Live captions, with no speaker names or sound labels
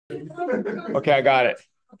Okay, I got it.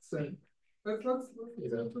 Let's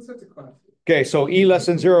have to class. Okay, so E less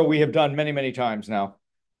than zero, we have done many, many times now.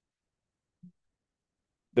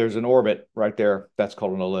 There's an orbit right there. That's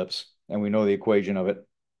called an ellipse. And we know the equation of it.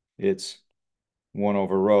 It's 1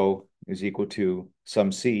 over rho is equal to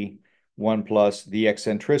some c, 1 plus the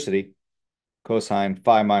eccentricity cosine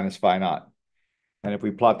phi minus phi naught. And if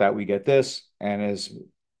we plot that, we get this. And as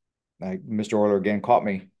Mr. Euler again caught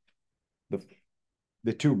me, the,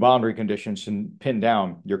 the two boundary conditions to pin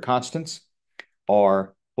down your constants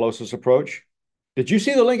are closest approach. Did you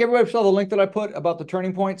see the link? Everybody saw the link that I put about the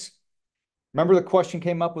turning points? Remember the question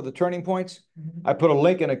came up with the turning points? I put a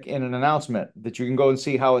link in an announcement that you can go and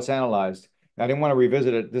see how it's analyzed. I didn't want to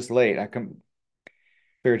revisit it this late.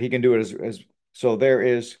 Figured he can do it as so there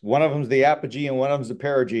is one of them's the apogee and one of them's the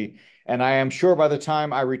perigee. And I am sure by the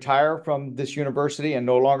time I retire from this university and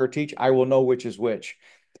no longer teach, I will know which is which.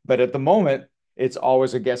 But at the moment, it's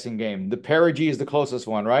always a guessing game. The perigee is the closest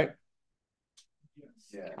one, right?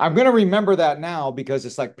 Yeah. I'm going to remember that now because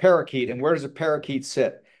it's like parakeet. And where does a parakeet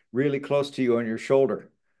sit? Really close to you on your shoulder.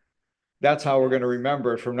 That's how we're going to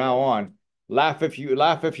remember it from now on. Laugh if you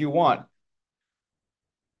want.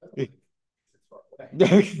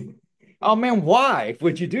 Oh man, why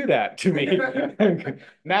would you do that to me?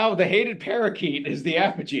 Now the hated parakeet is the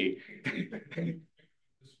apogee.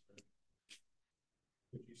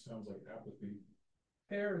 Sounds like apathy.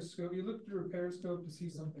 Periscope. You look through a periscope to see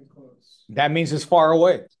something close. That means it's far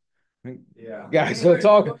away. Yeah. Guys, so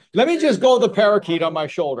talk. Let me just go the parakeet on my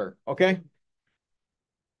shoulder, okay?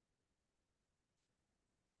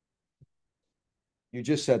 You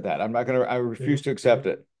just said that. I'm not gonna. I refuse to accept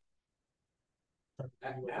it.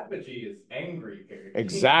 Apogee is angry.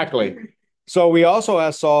 Exactly. So we also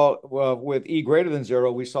saw with e greater than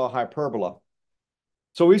zero, we saw hyperbola.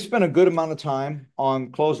 So we've spent a good amount of time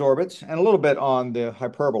on closed orbits and a little bit on the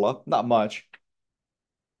hyperbola, not much.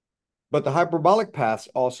 But the hyperbolic paths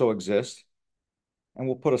also exist. And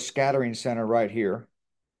we'll put a scattering center right here.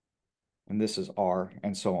 And this is R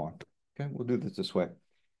and so on. Okay, we'll do this way.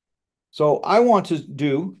 So I want to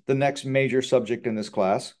do the next major subject in this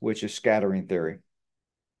class, which is scattering theory.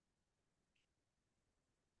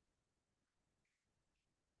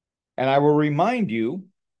 And I will remind you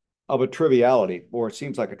of a triviality, or it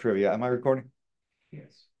seems like a trivia. Am I recording?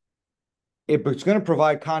 Yes. It's going to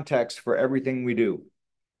provide context for everything we do.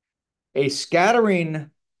 A scattering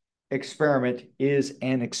experiment is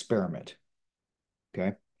an experiment.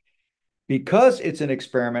 Okay. Because it's an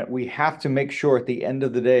experiment, we have to make sure at the end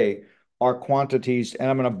of the day, our quantities, and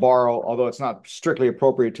I'm going to borrow, although it's not strictly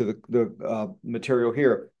appropriate to the material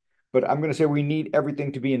here, but I'm going to say we need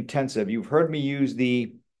everything to be intensive. You've heard me use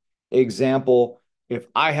the example, if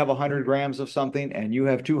I have 100 grams of something and you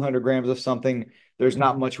have 200 grams of something, there's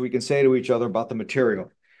not much we can say to each other about the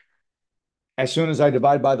material. As soon as I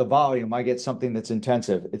divide by the volume, I get something that's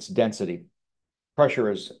intensive. It's density.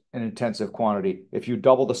 Pressure is an intensive quantity. If you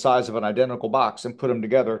double the size of an identical box and put them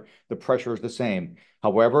together, the pressure is the same.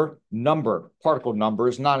 However, particle number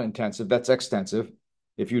is not intensive. That's extensive.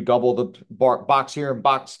 If you double the box here and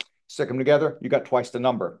box, stick them together, you got twice the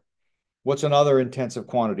number. What's another intensive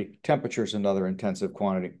quantity? Temperature is another intensive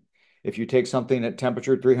quantity. If you take something at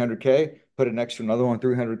temperature 300K, put it next to another one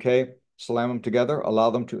 300K, slam them together,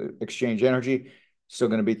 allow them to exchange energy, still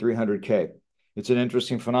going to be 300K. It's an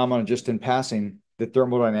interesting phenomenon just in passing that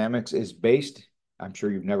thermodynamics is based. I'm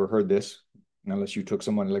sure you've never heard this, unless you took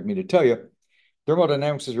someone like me to tell you.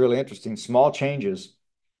 Thermodynamics is really interesting. Small changes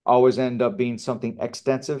always end up being something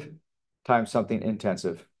extensive times something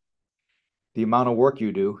intensive. The amount of work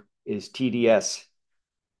you do is TDS,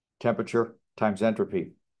 temperature times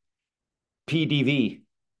entropy. PDV,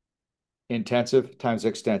 intensive times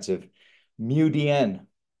extensive. Mu dN,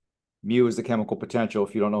 mu is the chemical potential.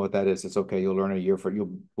 If you don't know what that is, it's okay. You'll learn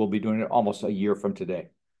we'll be doing it almost a year from today.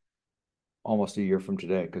 Almost a year from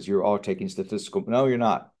today, because you're all taking statistical. No, you're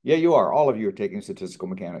not. Yeah, you are. All of you are taking statistical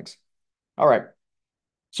mechanics. All right.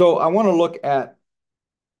 So I want to look at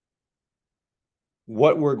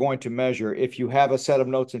what we're going to measure. If you have a set of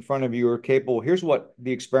notes in front of you or capable, here's what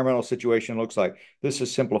the experimental situation looks like. This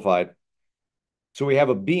is simplified. So we have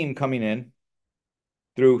a beam coming in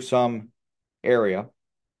through some area.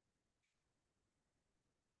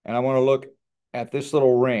 And I want to look at this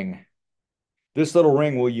little ring. This little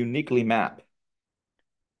ring will uniquely map.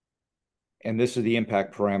 And this is the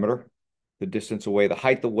impact parameter, the distance away, the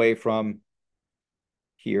height away from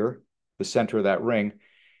here, the center of that ring.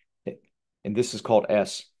 And this is called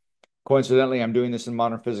S. Coincidentally, I'm doing this in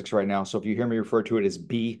modern physics right now. So if you hear me refer to it as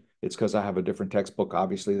B, it's because I have a different textbook,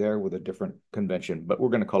 obviously, there with a different convention, but we're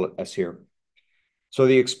going to call it S here. So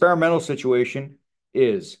the experimental situation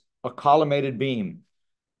is a collimated beam.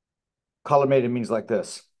 Collimated means like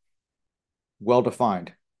this,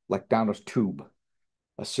 well-defined, like down a tube,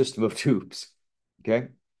 a system of tubes, okay?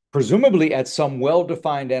 Presumably at some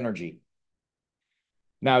well-defined energy.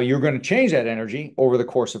 Now, you're going to change that energy over the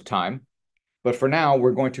course of time, but for now,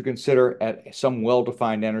 we're going to consider at some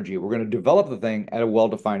well-defined energy. We're going to develop the thing at a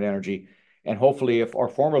well-defined energy, and hopefully, if our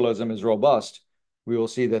formalism is robust, we will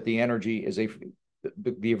see that the energy is the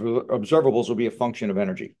observables will be a function of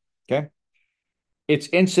energy, okay? It's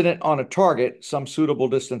incident on a target some suitable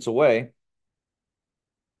distance away,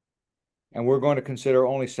 and we're going to consider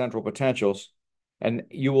only central potentials. And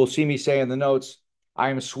you will see me say in the notes,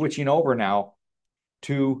 I am switching over now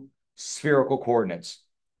to spherical coordinates.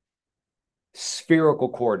 Spherical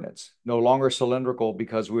coordinates, no longer cylindrical,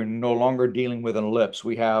 because we're no longer dealing with an ellipse.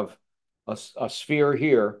 We have a sphere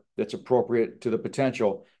here that's appropriate to the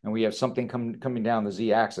potential, and we have something coming down the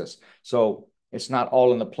z-axis. So it's not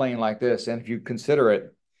all in the plane like this. And if you consider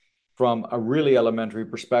it from a really elementary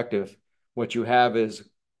perspective, what you have is,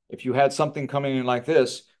 if you had something coming in like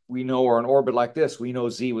this, we know, or an orbit like this, we know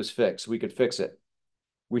z was fixed. We could fix it.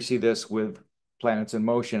 We see this with planets in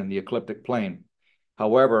motion in the ecliptic plane.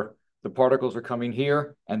 However, the particles are coming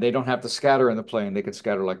here, and they don't have to scatter in the plane. They could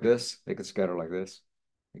scatter like this. They could scatter like this.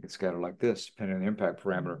 They could scatter like this, depending on the impact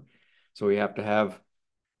parameter. So we have to have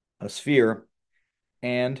a sphere,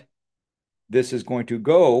 and this is going to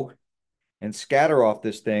go and scatter off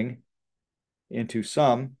this thing into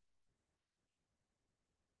some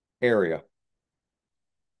area.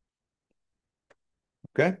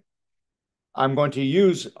 Okay? I'm going to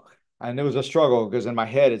use, and it was a struggle because in my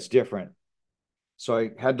head it's different. So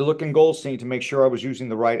I had to look in Goldstein to make sure I was using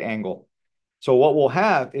the right angle. So what we'll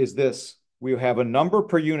have is this. We'll have a number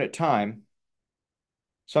per unit time.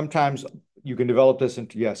 Sometimes you can develop this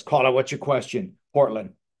into, yes, call it, what's your question,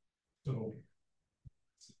 Portland? So,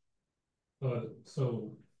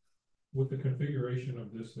 so with the configuration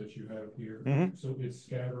of this that you have here, so it's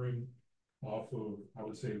scattering off of, I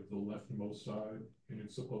would say, the leftmost side, and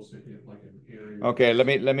it's supposed to hit like an area. Okay, let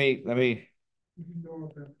me. You can go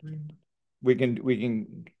up that green. We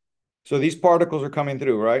can. So these particles are coming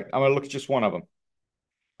through, right? I'm gonna look at just one of them.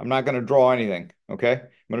 I'm not gonna draw anything. Okay, I'm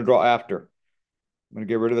gonna draw after. I'm gonna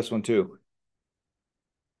get rid of this one too.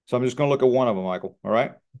 So I'm just gonna look at one of them, Michael. All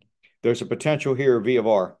right. There's a potential here, V of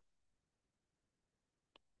R.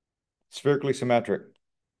 Spherically symmetric.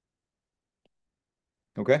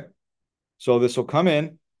 Okay. So this will come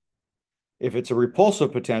in. If it's a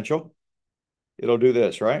repulsive potential, it'll do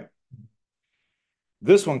this, right?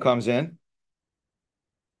 This one comes in.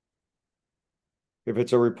 If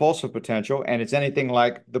it's a repulsive potential and it's anything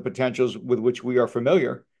like the potentials with which we are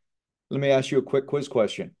familiar, let me ask you a quick quiz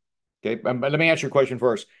question. Okay, let me answer your question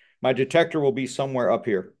first. My detector will be somewhere up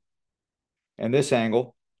here, and this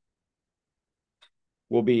angle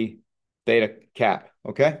will be theta cap,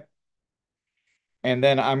 okay? And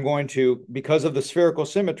then I'm going to, because of the spherical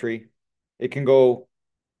symmetry, it can go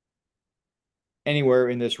anywhere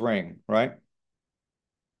in this ring, right?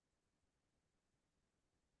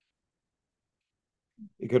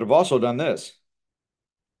 It could have also done this,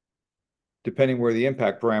 depending where the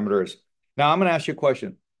impact parameter is. Now I'm going to ask you a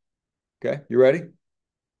question. Okay, you ready?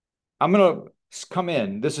 I'm going to come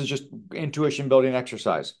in. This is just intuition building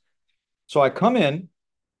exercise. So I come in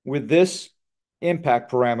with this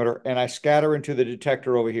impact parameter and I scatter into the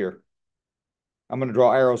detector over here. I'm going to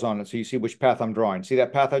draw arrows on it so you see which path I'm drawing. See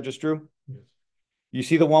that path I just drew? Yes. You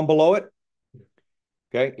see the one below it? Yes.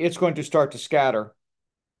 Okay, it's going to start to scatter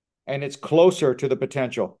and it's closer to the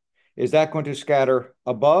potential. Is that going to scatter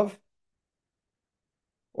above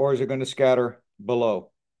or is it going to scatter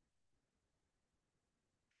below?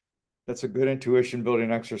 That's a good intuition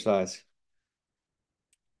building exercise.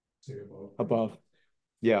 Say above. Above.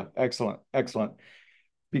 Yeah, excellent, excellent.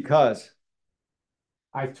 Because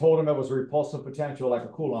I told him it was a repulsive potential, like a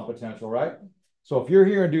Coulomb potential, right? So if you're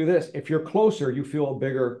here and do this, if you're closer, you feel a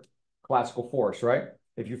bigger classical force, right?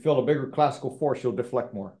 If you feel a bigger classical force, you'll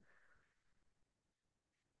deflect more.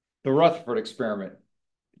 The Rutherford experiment.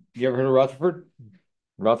 You ever heard of Rutherford?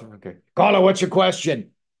 Rutherford, okay. Carla, what's your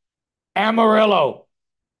question? Amarillo.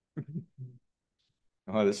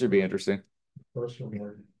 Oh, this should be interesting. First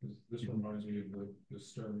one, this reminds me of the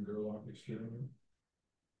Stern-Gerlach experiment.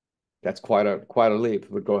 That's quite a leap,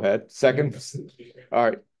 but go ahead. Second, all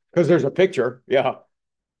right, because there's a picture. Yeah.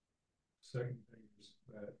 Second thing is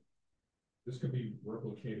that this can be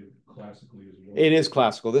replicated classically as well. It is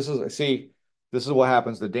classical. This is what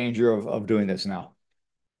happens, the danger of doing this now.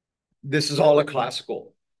 This is all a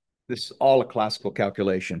classical. This is all a classical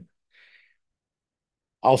calculation.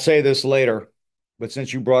 I'll say this later, but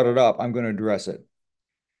since you brought it up, I'm going to address it.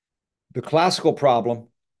 The classical problem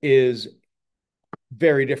is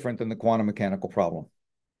very different than the quantum mechanical problem.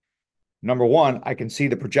 Number one, I can see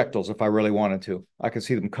the projectiles if I really wanted to. I can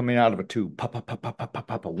see them coming out of a tube, pop, pop, pop, pop, pop, pop,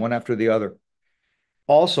 pop, one after the other.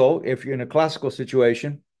 Also, if you're in a classical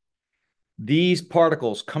situation, these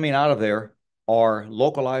particles coming out of there are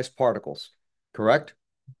localized particles, correct?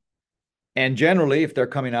 And generally, if they're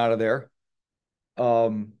coming out of there,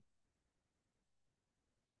 um,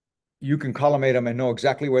 you can collimate them and know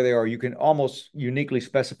exactly where they are. You can almost uniquely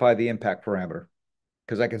specify the impact parameter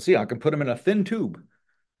because I can see I can put them in a thin tube.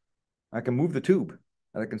 I can move the tube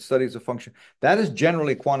and I can study as a function. That is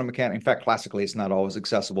generally quantum mechanics. In fact, classically, it's not always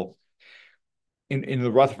accessible. In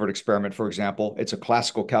the Rutherford experiment, for example, it's a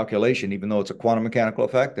classical calculation, even though it's a quantum mechanical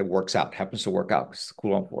effect, it works out, happens to work out. It's the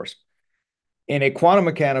Coulomb force. In a quantum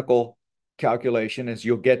mechanical calculation, as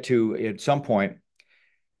you'll get to at some point,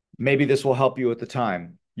 maybe this will help you at the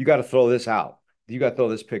time. You got to throw this out. You got to throw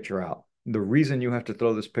this picture out. The reason you have to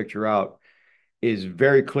throw this picture out is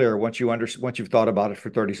very clear once you've thought about it for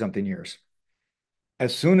 30 something years.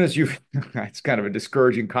 As soon as you it's kind of a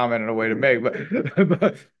discouraging comment in a way to make,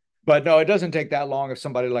 but no, it doesn't take that long if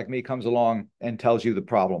somebody like me comes along and tells you the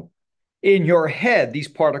problem. In your head, these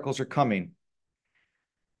particles are coming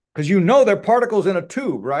because you know they're particles in a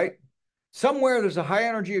tube, right? Somewhere there's a high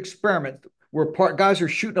energy experiment where guys are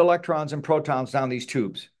shooting electrons and protons down these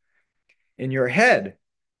tubes. In your head,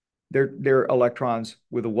 they're electrons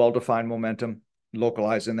with a well-defined momentum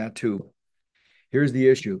localized in that tube. Here's the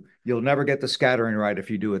issue. You'll never get the scattering right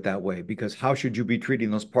if you do it that way, because how should you be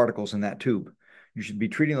treating those particles in that tube? You should be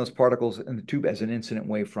treating those particles in the tube as an incident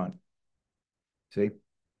wavefront. See?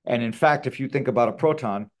 And in fact, if you think about a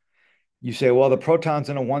proton, you say, well, the proton's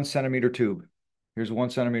in a 1 centimeter tube. Here's a 1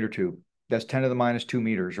 centimeter tube. That's 10 to the minus 2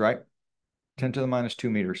 meters, right? 10 to the minus 2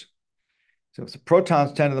 meters. So if the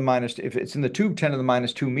proton's 10 to the minus, if it's in the tube 10 to the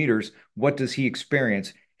minus 2 meters, what does he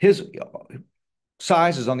experience? His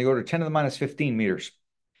size is on the order of 10 to the minus 15 meters.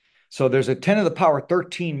 So there's a 10 to the power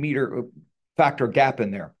 13 meter factor gap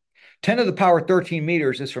in there. 10 to the power 13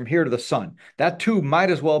 meters is from here to the sun. That tube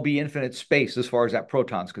might as well be infinite space as far as that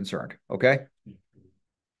proton's concerned, okay?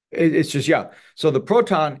 It's just, yeah. So the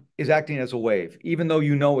proton is acting as a wave, even though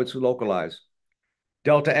you know it's localized.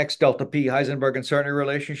 Delta X, delta P, Heisenberg uncertainty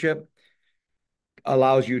relationship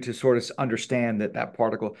allows you to sort of understand that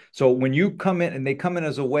particle. So when you come in and they come in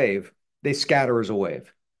as a wave, they scatter as a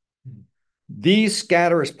wave. These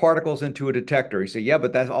scatter as particles into a detector. You say, yeah,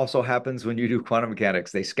 but that also happens when you do quantum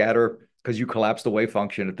mechanics. They scatter because you collapse the wave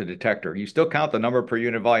function at the detector. You still count the number per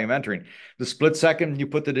unit volume entering. The split second you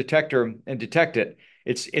put the detector and detect it,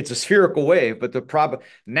 it's a spherical wave, but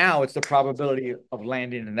now it's the probability of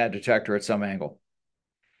landing in that detector at some angle.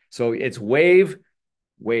 So it's wave,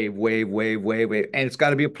 wave, wave, wave, wave, wave, and it's got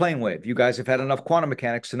to be a plane wave. You guys have had enough quantum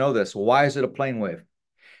mechanics to know this. Why is it a plane wave?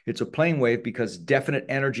 It's a plane wave because definite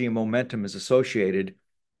energy and momentum is associated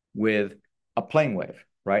with a plane wave,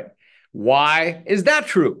 right? Why is that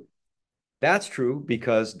true? That's true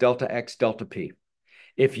because delta X, delta P.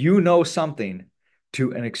 If you know something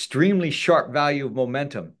to an extremely sharp value of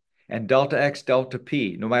momentum and delta X, delta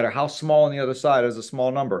P, no matter how small on the other side is a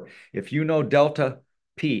small number, if you know delta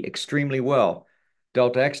P extremely well,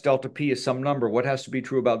 delta X, delta P is some number. What has to be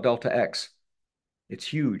true about delta X? It's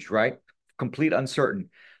huge, right? Complete uncertain,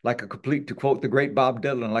 like a complete, to quote the great Bob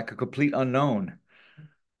Dylan, like a complete unknown,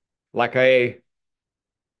 like a,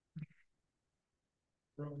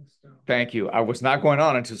 thank you. I was not going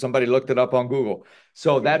on until somebody looked it up on Google.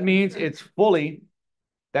 So that means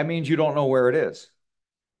that means you don't know where it is.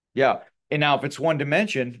 Yeah. And now if it's one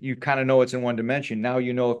dimension, you kind of know it's in one dimension. Now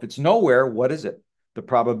you know if it's nowhere, what is it? The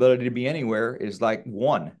probability to be anywhere is like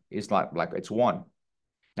one. It's like it's one.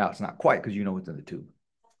 Now it's not quite because you know it's in the tube.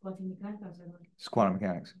 It's quantum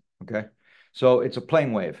mechanics. Okay. So it's a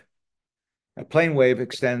plane wave. A plane wave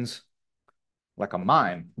extends like a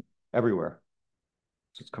mine everywhere.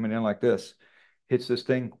 So it's coming in like this, hits this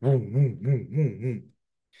thing.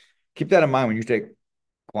 Keep that in mind when you take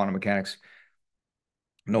quantum mechanics.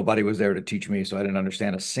 Nobody was there to teach me, so I didn't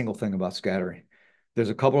understand a single thing about scattering. There's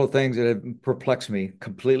a couple of things that have perplexed me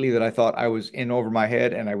completely that I thought I was in over my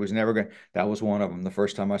head and I was never going to. That was one of them the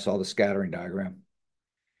first time I saw the scattering diagram.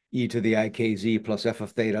 E to the IKZ plus F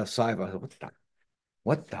of theta psi.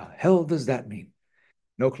 What the hell does that mean?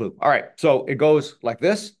 No clue. All right, so it goes like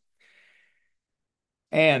this.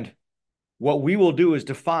 And what we will do is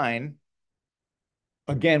define,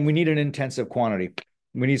 again, we need an intensive quantity.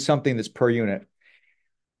 We need something that's per unit.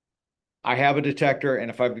 I have a detector,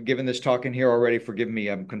 and if I've given this talk in here already, forgive me,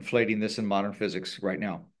 I'm conflating this in modern physics right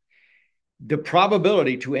now. The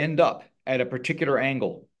probability to end up at a particular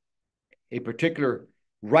angle, a particular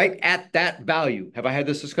right at that value. Have I had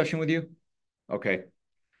this discussion with you? Okay.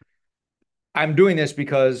 I'm doing this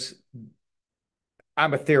because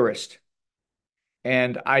I'm a theorist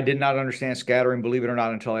and I did not understand scattering, believe it or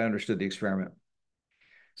not, until I understood the experiment.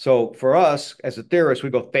 So for us as a theorist, we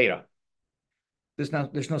go theta. There's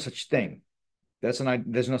no such thing. There's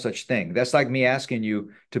no such thing. That's like me asking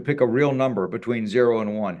you to pick a real number between 0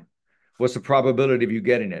 and 1. What's the probability of you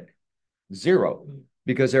getting it? 0,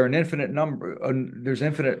 because there are an infinite number. There's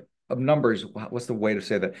infinite of numbers. What's the way to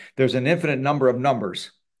say that? There's an infinite number of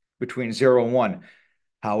numbers between 0 and 1.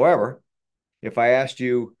 However, if I asked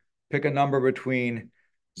you pick a number between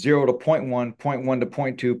 0 to 0.1, 0.1 to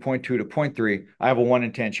 0.2, 0.2 to 0.3, I have a 1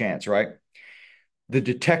 in 10 chance, right? The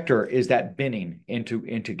detector is that binning into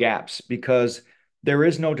gaps because there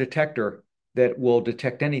is no detector that will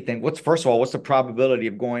detect anything. First of all, what's the probability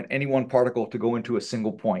of going any one particle to go into a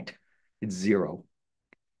single point? It's 0.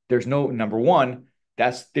 There's no number one.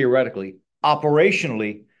 That's theoretically.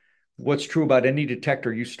 Operationally, what's true about any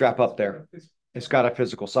detector you strap up there? It's got a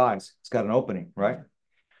physical size. It's got an opening, right?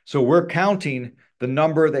 So we're counting the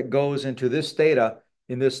number that goes into this theta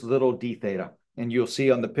in this little d theta. And you'll see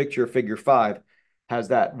on the picture, figure 5 has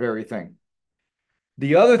that very thing.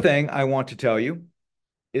 The other thing I want to tell you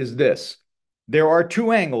is this. There are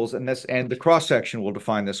two angles in this, and the cross section will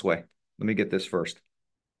define this way. Let me get this first.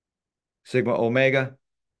 Sigma omega,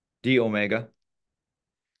 d omega,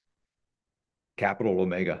 capital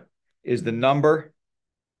omega, is the number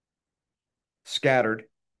scattered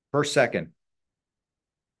per second.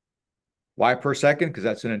 Why per second? Because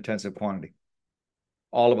that's an intensive quantity.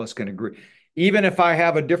 All of us can agree. Even if I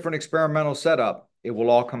have a different experimental setup, it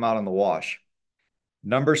will all come out in the wash.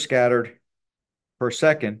 Number scattered per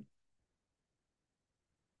second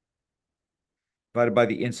divided by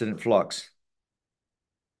the incident flux,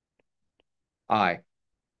 I.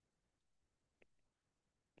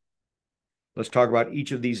 Let's talk about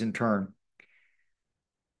each of these in turn.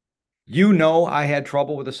 You know I had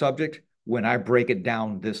trouble with the subject when I break it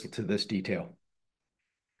down to this detail.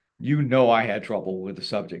 You know I had trouble with the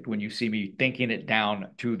subject when you see me thinking it down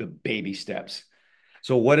to the baby steps.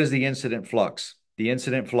 So what is the incident flux? The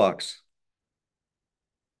incident flux,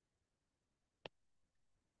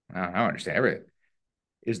 I don't understand everything,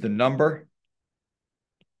 is the number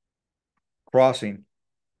crossing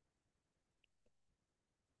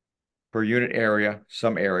per unit area,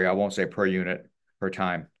 some area, I won't say per unit, per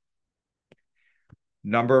time.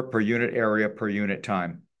 Number per unit area per unit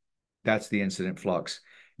time. That's the incident flux.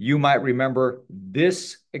 You might remember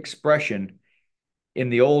this expression in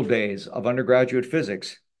the old days of undergraduate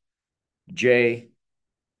physics, J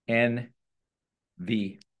N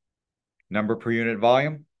V, number per unit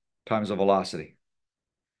volume times the velocity.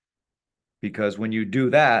 Because when you do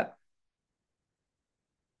that,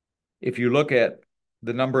 if you look at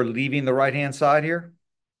the number leaving the right-hand side here,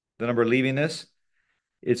 the number leaving this,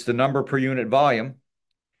 it's the number per unit volume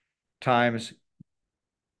times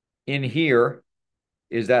in here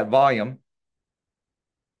is that volume,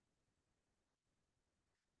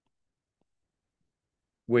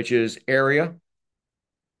 which is area.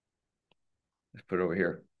 Let's put it over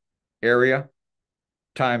here. Area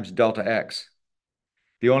times delta X.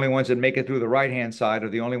 The only ones that make it through the right-hand side are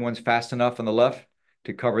the only ones fast enough on the left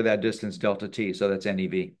to cover that distance delta T. So that's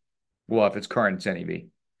NEV. Well, if it's current, it's NEV.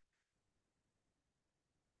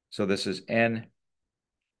 So this is N,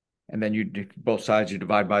 and then you both sides you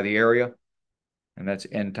divide by the area, and that's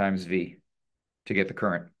N times V to get the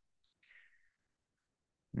current.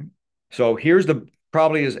 So here's the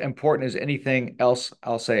probably as important as anything else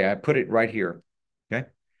I'll say. I put it right here. Okay.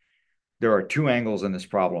 There are two angles in this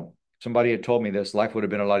problem. Somebody had told me this, life would have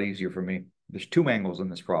been a lot easier for me. There's two angles in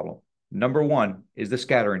this problem. Number one is the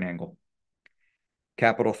scattering angle,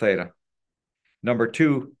 capital theta. Number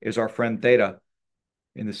two is our friend theta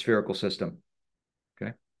in the spherical system.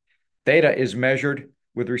 Okay. Theta is measured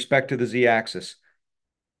with respect to the z-axis.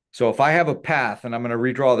 So if I have a path, and I'm going to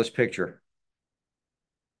redraw this picture.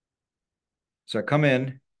 So I come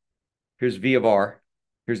in, here's V of R,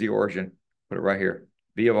 here's the origin, put it right here,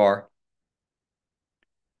 V of R.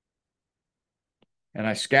 And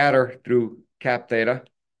I scatter through cap theta.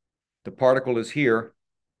 The particle is here.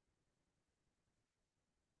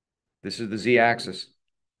 This is the z-axis.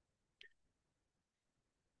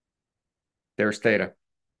 There's theta.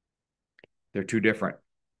 They're two different,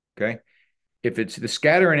 okay? If it's the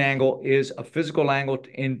scattering angle is a physical angle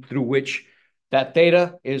in through which that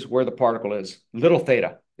theta is where the particle is. Little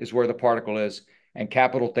theta is where the particle is, and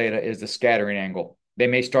capital theta is the scattering angle. They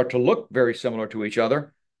may start to look very similar to each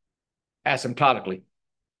other asymptotically.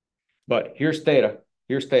 But here's theta,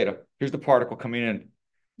 here's the particle coming in.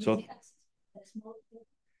 So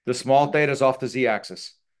The small theta is off the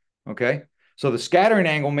z-axis. Okay? So the scattering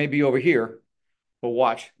angle may be over here, but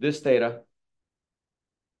watch this theta.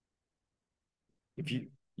 If you,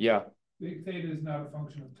 yeah, Big theta is not a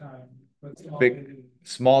function of time, but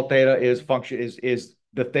small theta is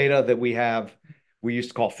the theta that we used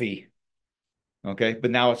to call phi. Okay,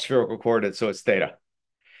 but now it's spherical coordinates, so it's theta.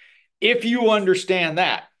 If you understand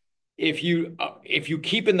that, if you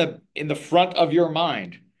keep in the front of your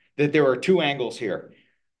mind that there are two angles here,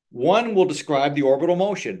 one will describe the orbital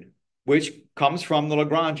motion, which comes from the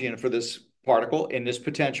Lagrangian for this particle in this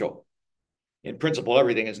potential. In principle,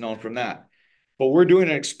 everything is known from that. But we're doing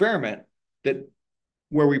an experiment that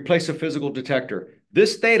where we place a physical detector.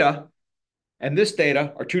 This theta and this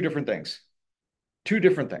theta are two different things. Two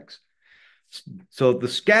different things. So the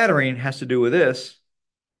scattering has to do with this.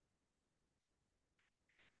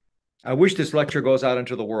 I wish this lecture goes out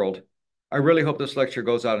into the world. I really hope this lecture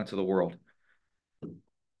goes out into the world.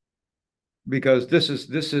 Because this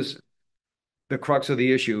is the crux of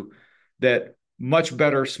the issue that much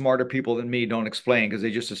better, smarter people than me don't explain because they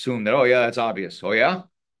just assume that, oh yeah, that's obvious. Oh yeah?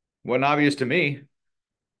 Wasn't obvious to me.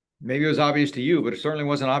 Maybe it was obvious to you, but it certainly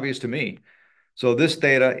wasn't obvious to me. So this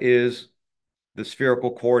theta is the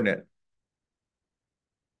spherical coordinate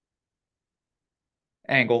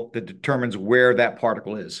angle that determines where that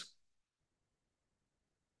particle is.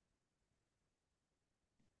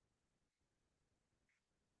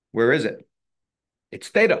 Where is it? It's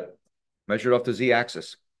theta, measured off the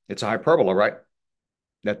z-axis. It's a hyperbola, right?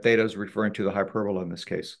 That theta is referring to the hyperbola in this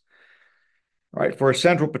case. All right, for a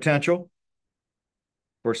central potential,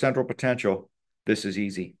 this is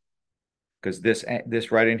easy because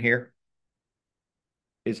this right in here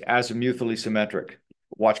is azimuthally symmetric.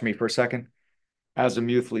 Watch me for a second.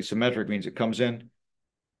 Azimuthally symmetric means it comes in,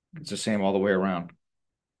 it's the same all the way around.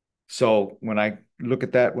 So when I look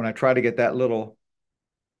at that, when I try to get that little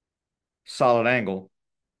solid angle,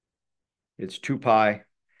 it's 2 pi,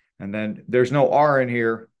 and then there's no r in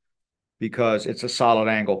here because it's a solid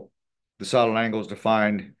angle. The solid angle is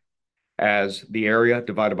defined as the area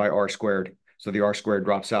divided by r squared. So the r squared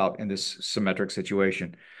drops out in this symmetric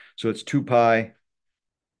situation. So it's 2 pi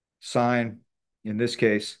sine, in this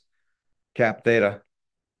case, cap theta.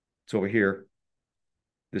 It's over here,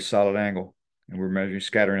 this solid angle. And we're measuring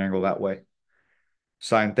scattering angle that way.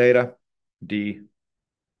 Sine theta, d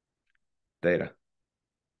theta.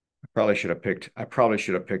 I probably should have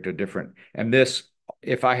picked a different. And this,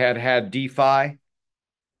 if I had d phi,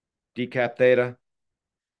 d cap theta,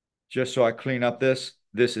 just so I clean up this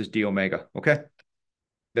is d omega. Okay?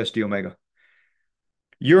 That's d omega.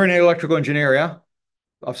 You're an electrical engineer, yeah?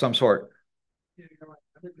 Of some sort.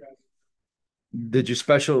 Did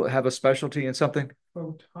you have a specialty in something?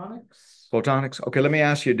 Photonics. Photonics? Okay, let me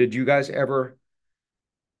ask you, did you guys ever,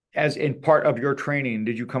 as in part of your training,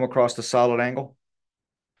 did you come across the solid angle?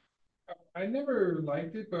 I never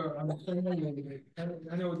liked it, but I'm familiar with it.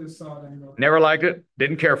 I know what this solid angle. Never liked it?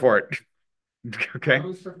 Didn't care for it. Okay. I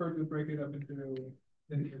always prefer to break it up into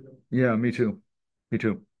Yeah, me too. Me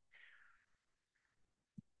too.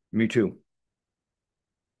 Me too.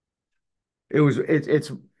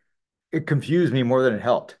 It confused me more than it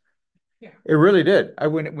helped. Yeah. It really did.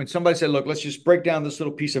 When somebody said, "Look, let's just break down this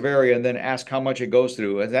little piece of area and then ask how much it goes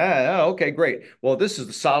through," I said, okay, great. Well, this is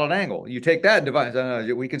the solid angle. You take that device.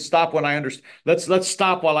 We can stop when I understand. Let's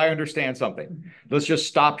stop while I understand something. Let's just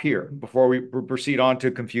stop here before we proceed on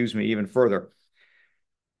to confuse me even further.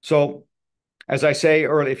 So, as I say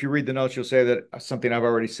earlier, if you read the notes, you'll say that something I've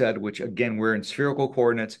already said, which again, we're in spherical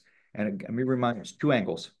coordinates, and let me remind you, it's two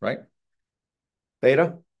angles, right?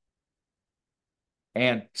 Theta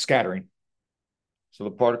and scattering. So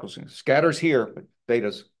the particles scatters here, but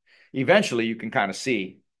theta's eventually you can kind of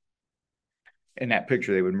see in that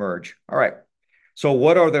picture they would merge. All right. So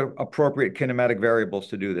what are the appropriate kinematic variables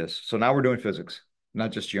to do this? So now we're doing physics,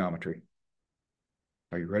 not just geometry.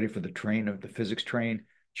 Are you ready for the train of the physics train?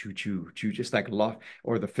 Choo choo choo, just like loft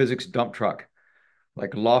or the physics dump truck,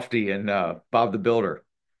 like Lofty and Bob the Builder.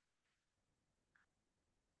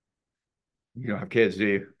 You don't have kids, do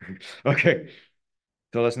you? Okay.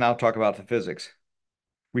 So let's now talk about the physics.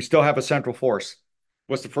 We still have a central force.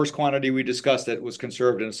 What's the first quantity we discussed that was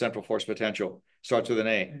conserved in a central force potential? Starts with an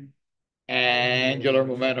A. Angular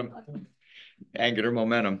momentum. Angular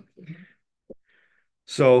momentum.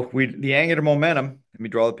 So the angular momentum, let me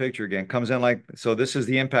draw the picture again, comes in like, so this is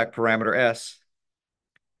the impact parameter S.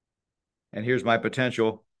 And here's my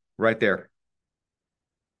potential right there.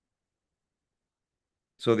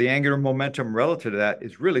 So the angular momentum relative to that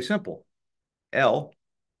is really simple. L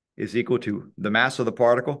is equal to the mass of the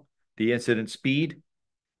particle, the incident speed,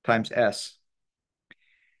 times S.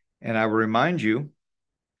 And I will remind you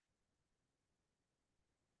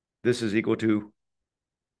this is equal to,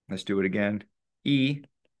 let's do it again, E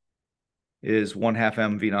is 1/2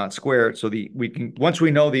 mv naught squared. So we can, once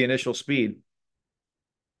we know the initial speed,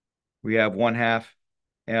 we have 1/2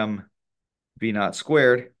 mv naught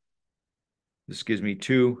squared. This gives me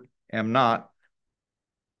 2 m naught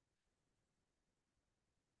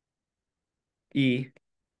E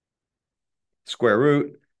square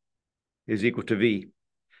root is equal to V.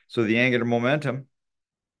 So the angular momentum,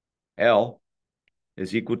 L,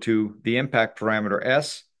 is equal to the impact parameter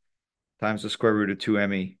S times the square root of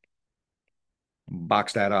 2me.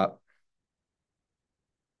 Box that up.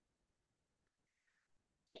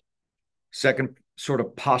 Second sort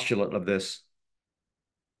of postulate of this.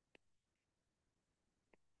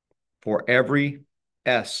 For every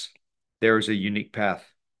S, there is a unique path.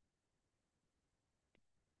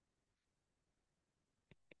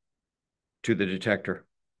 To the detector.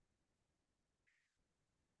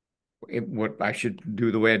 What I should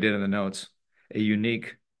do the way I did in the notes. A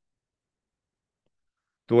unique,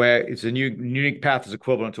 the way it's a new unique path is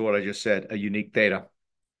equivalent to what I just said, a unique theta.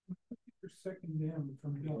 Your second down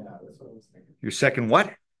from L. Yeah, that's what I was thinking. Your second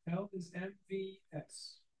what? L is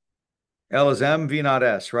MVS. L is M V naught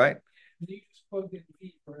S, right? And you just plugged in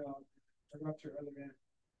V for L. I got your other end.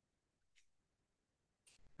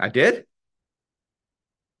 I did?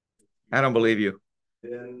 I don't believe you.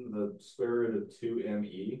 Then the square root of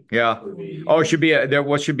 2me. Yeah. Oh, it should be there.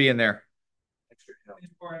 What should be in there? Extra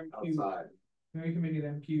outside. Now you can make it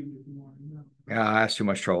M cubed if you want. Yeah, that's too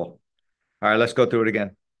much trouble. All right, let's go through it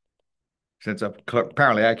again. Since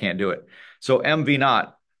apparently I can't do it. So MV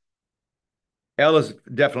naught. L is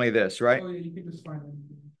definitely this, right? Oh, yeah, you can just find them.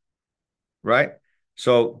 Right?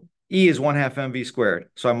 So E is 1/2 mv squared.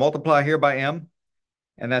 So I multiply here by M,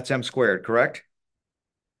 and that's M squared, correct?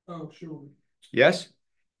 Oh, sure. Yes?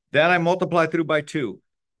 Then I multiply through by 2.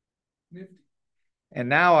 Nifty. And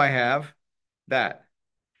now I have that.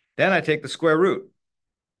 Then I take the square root.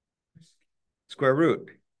 Square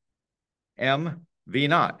root. M V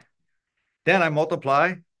naught. Then I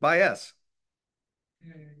multiply by S.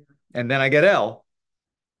 Yeah. And then I get L,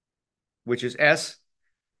 which is S.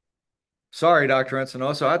 Sorry, Dr.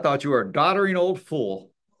 Encinoso, I thought you were a doddering old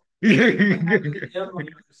fool.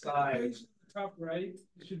 Side. Top right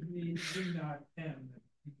should be V naught M.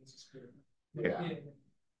 Yeah.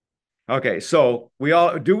 Okay, so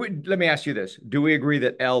let me ask you this. Do we agree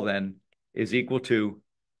that L then is equal to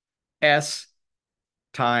S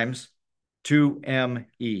times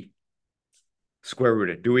 2me square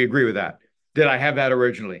rooted? Do we agree with that? Did I have that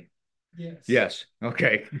originally? Yes. Yes.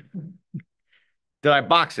 Okay. Did I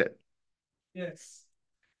box it? Yes.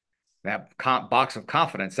 That box of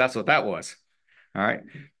confidence, that's what that was. All right.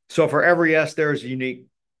 So for every S, there's a unique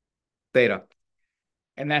theta.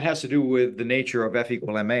 And that has to do with the nature of F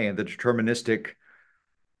equal ma and the deterministic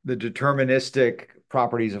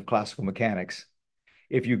properties of classical mechanics.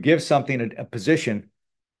 If you give something a position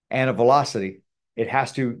and a velocity, it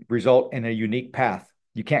has to result in a unique path.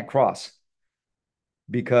 You can't cross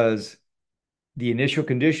because the initial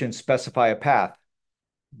conditions specify a path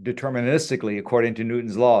deterministically according to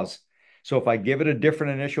Newton's laws. So if I give it a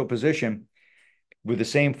different initial position with the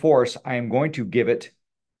same force, I am going to give it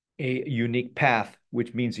a unique path,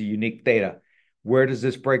 which means a unique theta. Where does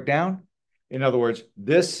this break down? In other words,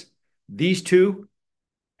 these two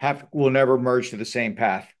will never merge to the same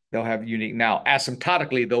path. They'll have unique. Now,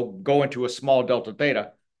 asymptotically, they'll go into a small delta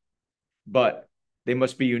theta, but they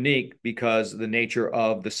must be unique because the nature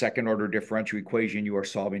of the second order differential equation you are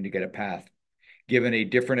solving to get a path. Given a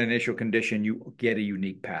different initial condition, you get a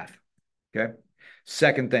unique path. Okay.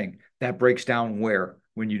 Second thing, that breaks down where?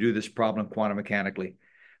 When you do this problem quantum mechanically.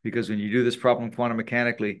 Because when you do this problem quantum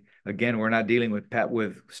mechanically, again, we're not dealing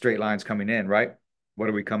with straight lines coming in, right? What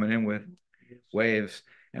are we coming in with? Waves.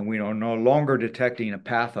 And we are no longer detecting a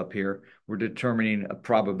path up here. We're determining a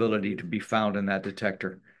probability to be found in that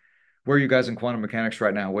detector. Where are you guys in quantum mechanics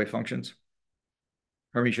right now? Wave functions?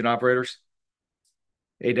 Hermitian operators?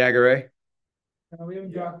 A dagger A? We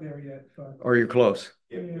haven't got there yet. But... Or you're close?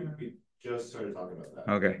 Yeah, we just started talking about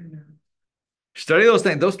that. Okay. Yeah. Study those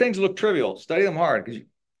things. Those things look trivial. Study them hard because you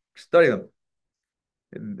study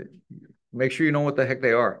them. Make sure you know what the heck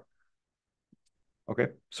they are. Okay.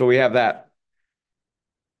 So we have that.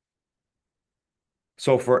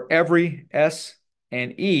 So for every S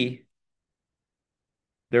and E,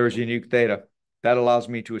 there is unique theta. That allows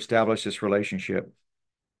me to establish this relationship.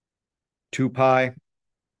 2 pi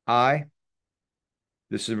I.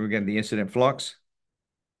 This is, again, the incident flux.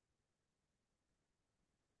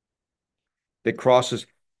 That crosses.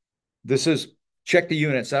 This is, check the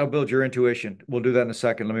units. That'll build your intuition. We'll do that in a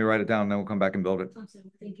second. Let me write it down, and then we'll come back and build it.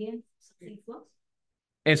 Again, something flux?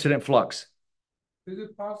 Incident flux. Is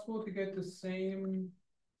it possible to get the same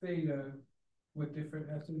theta with different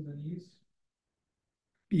S's and E's?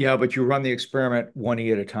 Yeah, but you run the experiment one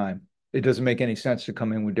E at a time. It doesn't make any sense to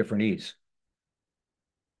come in with different E's.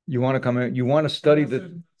 You want to come in, you want to study Unless there's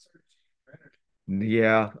the, an uncertainty for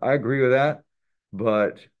yeah, I agree with that.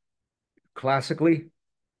 But classically,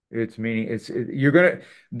 it's meaning you're gonna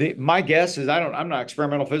my guess is I'm not an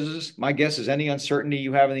experimental physicist. My guess is any uncertainty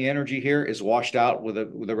you have in the energy here is washed out with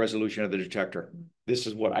the resolution of the detector. This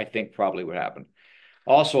is what I think probably would happen.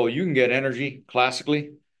 Also, you can get energy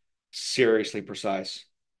classically seriously precise.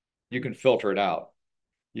 You can filter it out.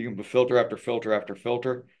 You can filter after filter after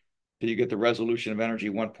filter till you get the resolution of energy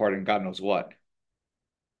one part and God knows what.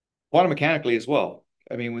 Quantum mechanically as well.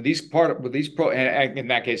 I mean, with these and in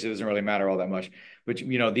that case, it doesn't really matter all that much. But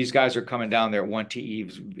these guys are coming down there at one TE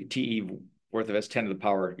worth of S10 to the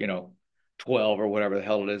power, 12 or whatever the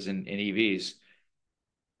hell it is in EVs.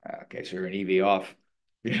 Okay, so you're an EV off.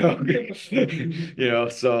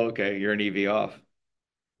 So okay, you're an EV off.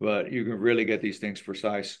 But you can really get these things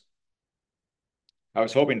precise. I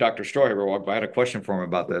was hoping Dr. Stroheber walked by. I had a question for him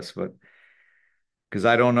about this, but because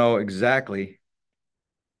I don't know exactly.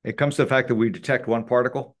 It comes to the fact that we detect one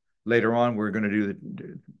particle. Later on, we're going to do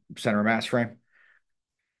the center mass frame.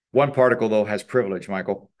 One particle, though, has privilege,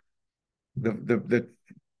 Michael. The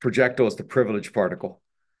projectile is the privileged particle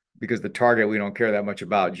because the target we don't care that much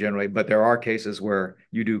about generally. But there are cases where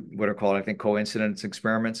you do what are called, I think, coincidence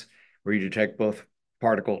experiments, where you detect both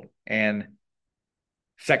particle and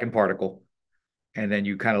second particle. And then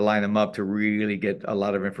you kind of line them up to really get a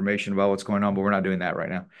lot of information about what's going on, but we're not doing that right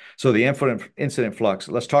now. So the incident flux,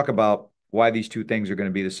 let's talk about why these two things are going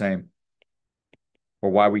to be the same or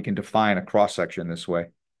why we can define a cross section this way.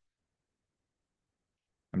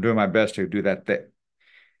 I'm doing my best to do that. Let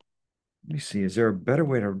me see, is there a better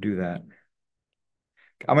way to do that?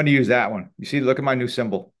 I'm going to use that one. You see, look at my new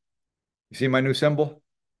symbol. You see my new symbol?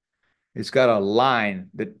 It's got a line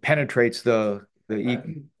that penetrates the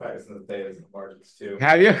Practicing the thetas and margins too.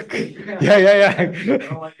 Have you? Yeah, yeah, yeah. I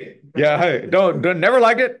don't like it. Yeah, hey, don't never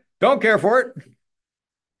liked it. Don't care for it.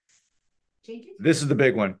 This is the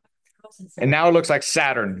big one. And now it looks like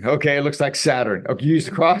Saturn. Okay, it looks like Saturn. Okay, you use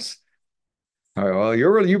the cross? All right,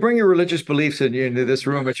 well, you bring your religious beliefs into this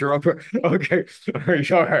room at your own. Okay,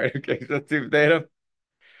 all right, okay. Let's do theta.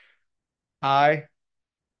 I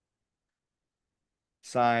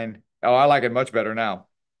sine. Oh, I like it much better now.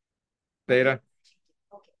 Theta.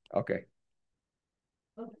 Okay,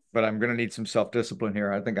 but I'm gonna need some self-discipline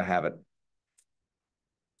here. I think I have it.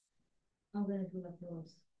 I'm gonna do like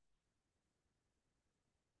those.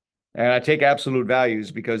 And I take absolute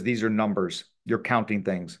values because these are numbers. You're counting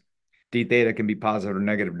things. D theta can be positive or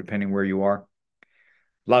negative depending where you are.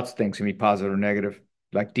 Lots of things can be positive or negative.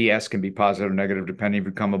 Like DS can be positive or negative depending if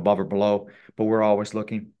you come above or below. But we're always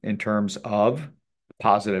looking in terms of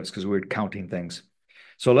positives because we're counting things.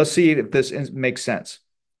 So let's see if this makes sense.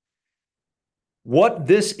 What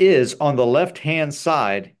this is on the left-hand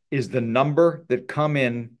side is the number that come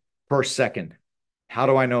in per second. How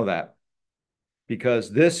do I know that? Because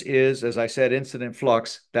this is, as I said, incident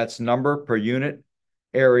flux. That's number per unit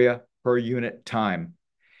area per unit time.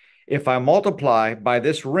 If I multiply by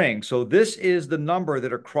this ring, so this is the number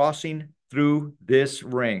that are crossing through this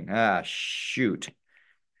ring. Ah, shoot.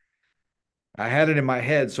 I had it in my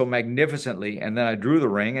head so magnificently, and then I drew the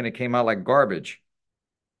ring, and it came out like garbage.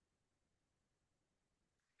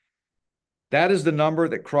 That is the number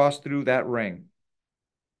that crossed through that ring.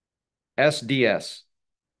 SDS.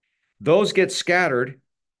 Those get scattered,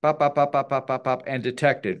 pop, pop, pop, pop, pop, pop, pop, and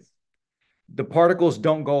detected. The particles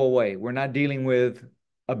don't go away. We're not dealing with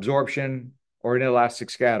absorption or inelastic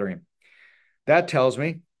scattering. That tells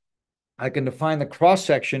me I can define the cross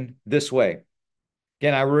section this way.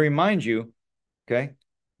 Again, I will remind you, okay,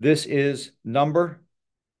 this is number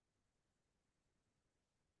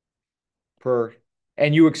per,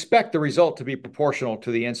 and you expect the result to be proportional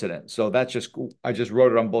to the incident. So that's just, I just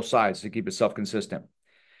wrote it on both sides to keep it self-consistent.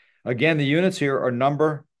 Again, the units here are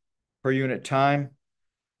number per unit time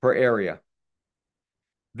per area.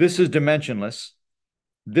 This is dimensionless.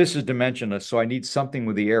 This is dimensionless, so I need something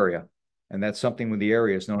with the area. And that something with the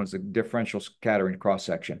area is known as the differential scattering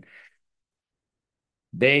cross-section.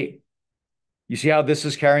 You see how this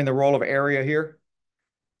is carrying the role of area here?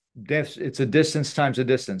 It's a distance times a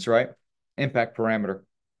distance, right? Impact parameter.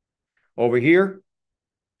 Over here,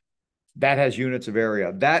 that has units of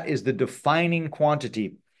area. That is the defining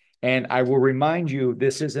quantity. And I will remind you,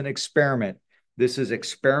 this is an experiment. This is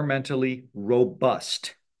experimentally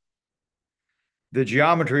robust. The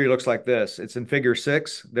geometry looks like this. It's in figure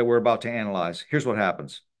 6 that we're about to analyze. Here's what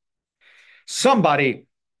happens. Somebody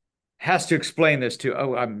has to explain this to,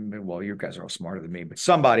 well, you guys are all smarter than me, but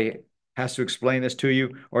somebody has to explain this to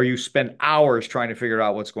you, or you spend hours trying to figure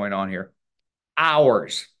out what's going on here.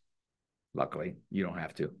 Hours. Luckily, you don't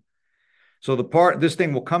have to. So this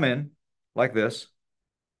thing will come in like this.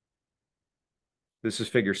 This is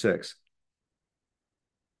figure 6.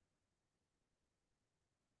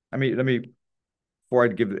 Before I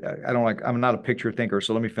give, I'm not a picture thinker,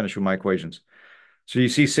 so let me finish with my equations. So you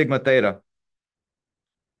see sigma theta,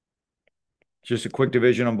 just a quick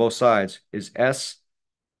division on both sides, is S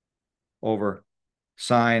over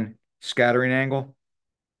sine scattering angle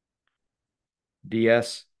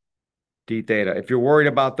ds d theta. If you're worried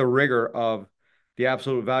about the rigor of the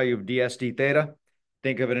absolute value of ds d theta,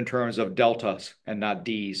 think of it in terms of deltas and not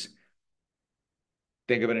d's.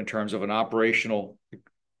 Think of it in terms of in an operational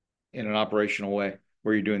way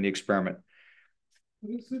where you're doing the experiment.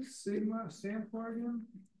 What is it sigma stand for again?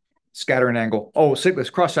 Scattering angle. Oh, sigma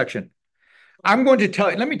is cross section. Let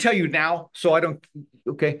me tell you now, so I don't,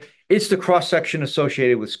 okay. It's the cross section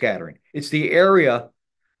associated with scattering. It's the area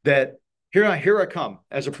that, here I come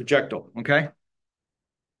as a projectile, okay?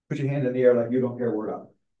 Put your hand in the air like you don't care where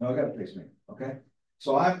up. No, I gotta face me, okay?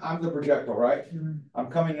 So I'm the projectile, right? Mm-hmm. I'm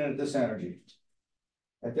coming in at this energy.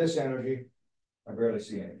 At this energy, I barely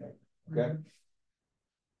see anything, okay?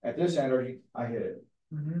 Mm-hmm. At this energy, I hit it.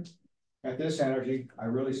 Mm-hmm. At this energy, I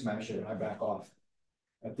really smash it and I back off.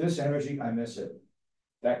 At this energy, I miss it.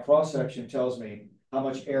 That cross section tells me how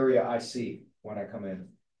much area I see when I come in.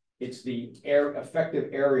 It's the effective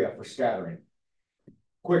area for scattering.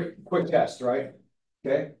 Quick test, right?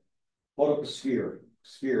 Okay. Hold up a sphere.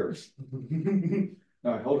 Spheres.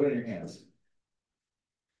 No, hold it in your hands.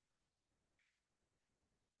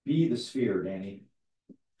 Be the sphere, Danny.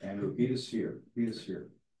 Andrew, be the sphere. Be the sphere.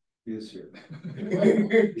 Be the sphere.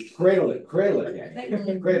 Cradle it,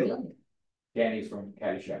 Danny. Cradle it. Danny's from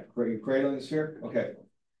Caddyshack. You cradling the sphere? Okay.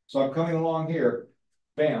 So I'm coming along here.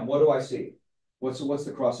 Bam, what do I see? What's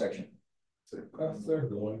the cross section?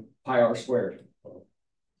 Pi r squared.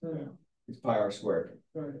 Yeah. It's pi r squared.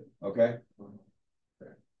 Right. Okay.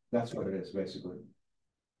 That's what it is, basically.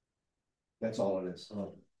 That's all it is.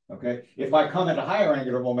 Okay. If I come into higher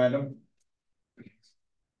angular momentum,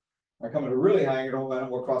 I come into really high angular momentum,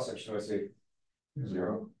 what cross section do I see?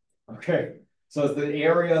 0. Okay. So it's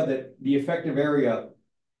the effective area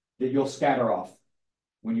that you'll scatter off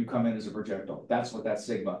when you come in as a projectile. That's what that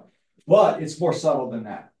sigma. But it's more subtle than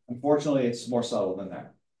that. Unfortunately, it's more subtle than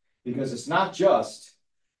that. Because it's not just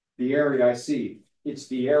the area I see, it's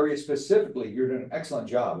the area specifically. You're doing an excellent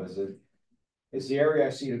job. It's the area I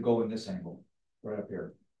see to go in this angle, right up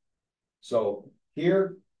here. So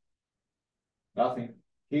here, nothing.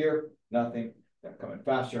 Here, nothing. I'm coming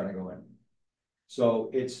faster and I go in. So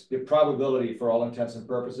it's the probability for all intents and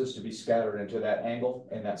purposes to be scattered into that angle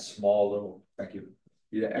in that small little, thank you.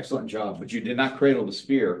 You did an excellent job, but you did not cradle the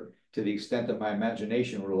sphere to the extent that my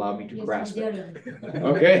imagination would allow me to grasp it.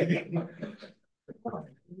 Okay.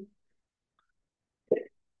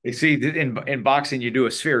 You see, in boxing, you do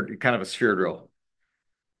kind of a sphere drill.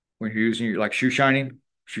 When you're using like shoe shining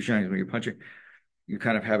is when you're punching, you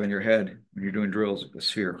kind of have in your head when you're doing drills a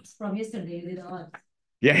sphere. From yesterday, you did a lot.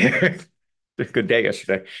 Yeah, a good day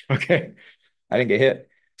yesterday. Okay, I didn't get hit,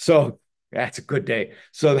 so that's a good day.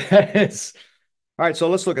 So that is all right. So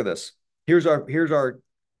let's look at this. Here's our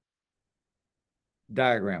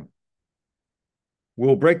diagram.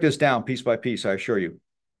 We'll break this down piece by piece, I assure you.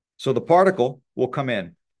 So the particle will come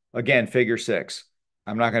in. Again, figure 6.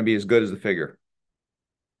 I'm not going to be as good as the figure.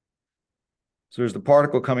 So there's the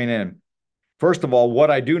particle coming in. First of all,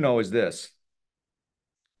 what I do know is this.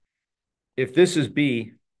 If this is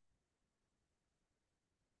B,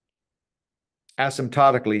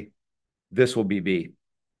 asymptotically, this will be B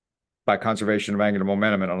by conservation of angular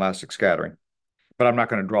momentum and elastic scattering. But I'm not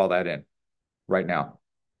going to draw that in right now.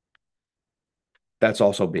 That's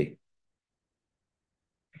also B.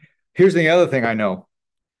 Here's the other thing I know.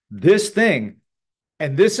 This thing,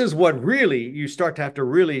 and this is what really you start to have to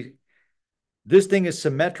really, this thing is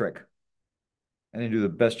symmetric. I didn't do the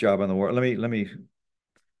best job in the world.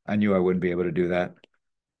 I knew I wouldn't be able to do that.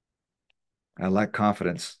 I lack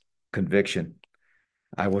confidence, conviction.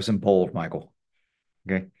 I wasn't bold, Michael.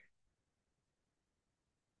 Okay.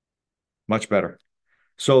 Much better.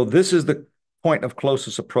 So this is the point of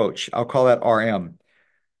closest approach. I'll call that RM.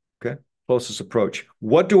 Okay. Closest approach.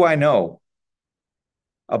 What do I know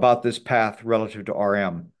about this path relative to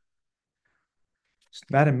RM? It's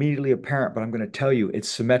not immediately apparent, but I'm going to tell you it's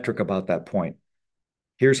symmetric about that point.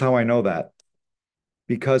 Here's how I know that.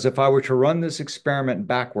 Because if I were to run this experiment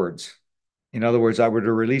backwards, in other words, I were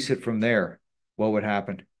to release it from there, what would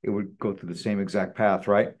happen? It would go through the same exact path,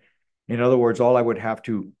 right? In other words, all I would have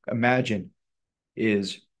to imagine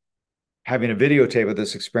is having a videotape of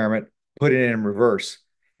this experiment, put it in reverse.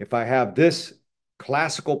 If I have this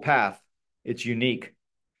classical path, it's unique.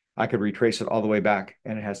 I could retrace it all the way back,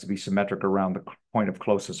 and it has to be symmetric around the point of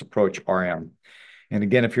closest approach, RM. And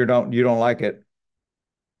again, if you don't like it,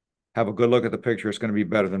 have a good look at the picture. It's going to be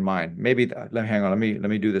better than mine. Maybe let me hang on. Let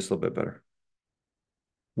me do this a little bit better.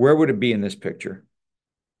 Where would it be in this picture?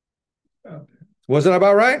 Was it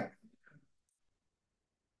about right?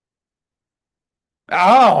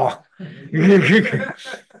 Oh. It's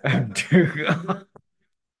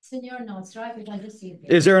in your notes, right? We can just see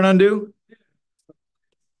it. Is there an undo?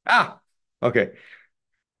 Ah, okay.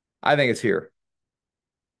 I think it's here.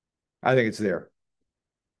 I think it's there.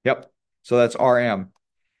 Yep. So that's RM.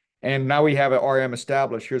 And now we have an RM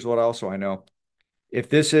established. Here's what also I know. If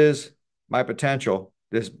this is my potential,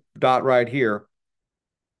 this dot right here,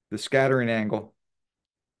 the scattering angle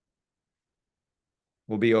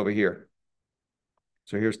will be over here.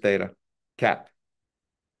 So here's theta, cap.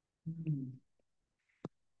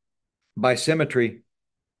 By symmetry,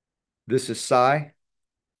 this is psi,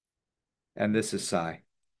 and this is psi.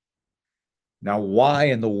 Now, why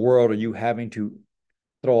in the world are you having to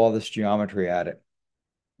throw all this geometry at it?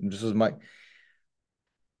 This is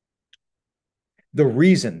the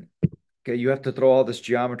reason. Okay, you have to throw all this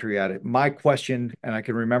geometry at it. My question, and I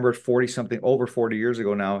can remember it over 40 years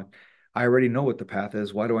ago now. I already know what the path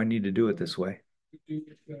is. Why do I need to do it this way? Do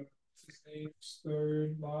the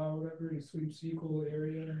third law, whatever, it sweeps equal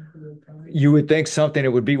area for the time. You would think something,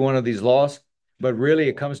 it would be one of these laws, but really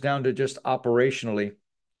it comes down to just operationally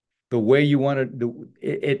the way you want to do.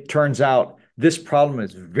 It turns out this problem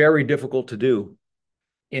is very difficult to do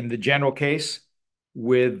in the general case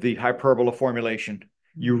with the hyperbola formulation.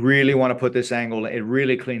 You really want to put this angle, it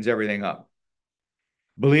really cleans everything up.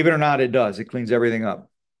 Believe it or not, it does. It cleans everything up.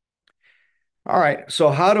 All right,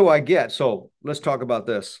 so how do I get, so let's talk about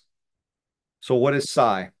this. So what is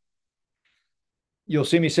psi? You'll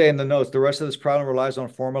see me say in the notes, the rest of this problem relies on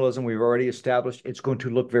formalism we've already established. It's going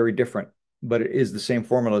to look very different, but it is the same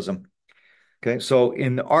formalism. Okay, so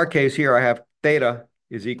in our case here, I have theta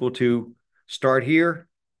is equal to start here,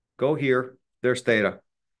 go here, there's theta.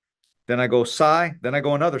 Then I go psi, then I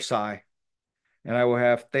go another psi, and I will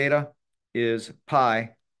have theta is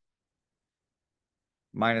pi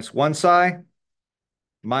minus one psi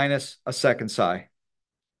minus a second psi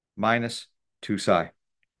minus two psi.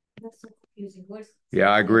 That's so confusing. Yeah,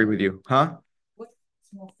 I agree with you. Huh? What's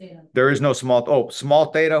small theta? There is no small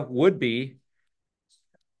theta would be,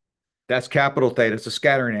 that's capital theta. It's a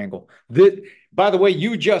scattering angle. By the way,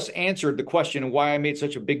 you just answered the question of why I made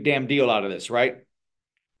such a big damn deal out of this, right?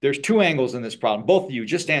 There's two angles in this problem. Both of you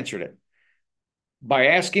just answered it. By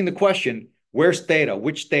asking the question, where's theta?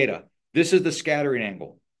 Which theta? This is the scattering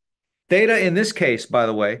angle. Theta in this case, by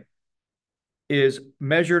the way, is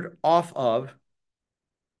measured off of,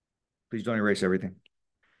 please don't erase everything.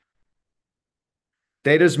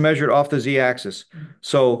 Theta is measured off the z-axis.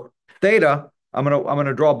 So theta, I'm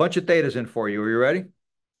gonna draw a bunch of thetas in for you. Are you ready?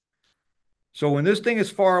 So when this thing is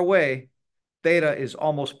far away, theta is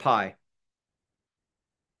almost pi.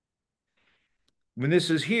 When this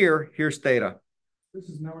is here, here's theta. This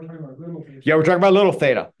is now we're talking about little theta. Yeah, we're talking about little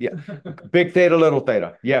theta. Yeah, big theta, little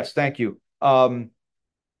theta. Yes, thank you.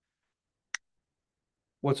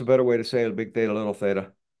 What's a better way to say it? Big theta, little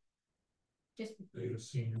theta? Just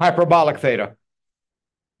Hyperbolic theta.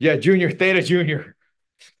 Yeah, theta junior.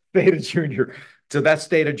 Theta junior. So that's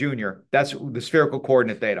theta junior. That's the spherical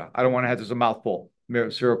coordinate theta. I don't want to have this a mouthful.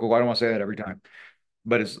 Spherical, I don't want to say that every time.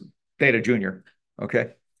 But it's theta junior.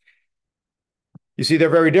 Okay. You see, they're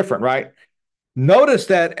very different, right? Notice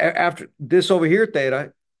that after this over here,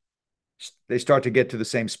 theta, they start to get to the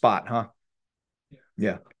same spot, huh?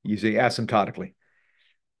 Yeah, you see asymptotically.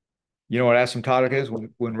 You know what asymptotic is?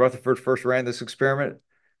 When Rutherford first ran this experiment,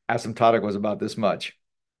 asymptotic was about this much.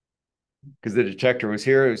 Because the detector was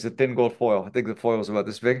here. It was a thin gold foil. I think the foil was about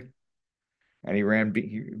this big. And he ran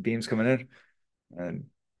beams coming in. And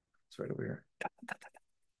it's right over here.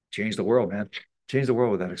 Changed the world, man. Changed the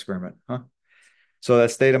world with that experiment, huh? So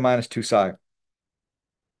that's theta minus 2 psi.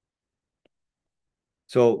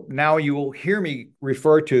 So now you will hear me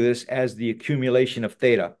refer to this as the accumulation of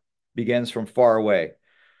theta. Begins from far away.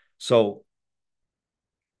 So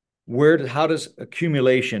how does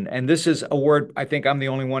accumulation, and this is a word, I think I'm the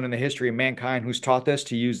only one in the history of mankind who's taught this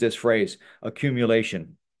to use this phrase,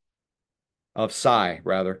 accumulation of psi,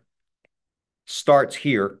 rather, starts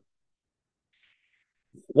here.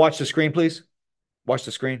 Watch the screen, please. Watch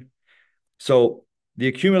the screen. So the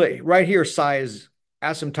accumulate right here, psi is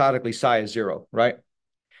asymptotically psi is 0, right?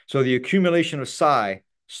 So the accumulation of psi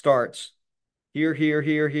starts here, here,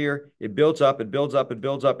 here, here. It builds up, it builds up, it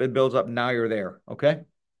builds up, it builds up. Now you're there, okay?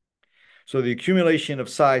 So the accumulation of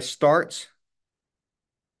psi starts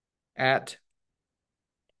at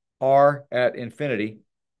R at infinity,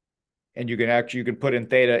 and you can put in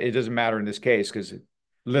theta. It doesn't matter in this case because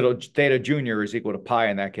little theta junior is equal to pi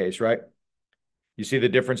in that case, right? You see the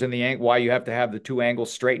difference in the angle, why you have to have the two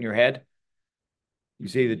angles straight in your head? You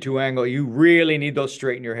see the two angle, you really need those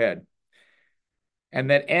straight in your head. And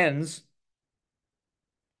that ends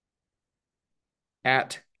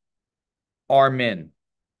at R min.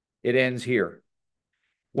 It ends here.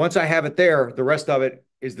 Once I have it there, the rest of it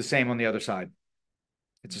is the same on the other side.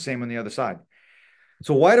 It's the same on the other side.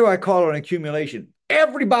 So why do I call it an accumulation?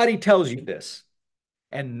 Everybody tells you this,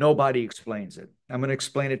 and nobody explains it. I'm going to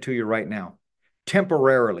explain it to you right now.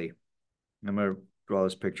 Temporarily. I'm going to draw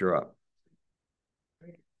this picture up.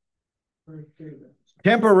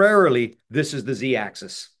 Temporarily, this is the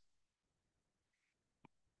z-axis.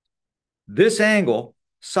 This angle,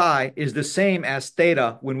 psi, is the same as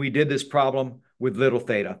theta when we did this problem with little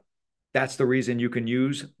theta. That's the reason you can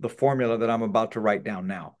use the formula that I'm about to write down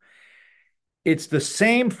now. It's the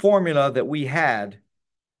same formula that we had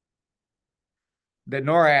that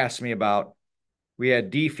Nora asked me about. We had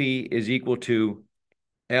d phi is equal to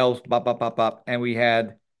L, and we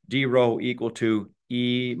had d rho equal to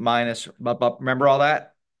E minus, remember all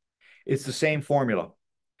that? It's the same formula.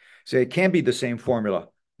 So it can't be the same formula.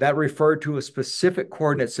 That referred to a specific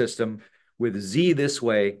coordinate system with z this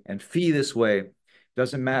way and phi this way.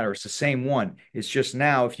 Doesn't matter. It's the same one. It's just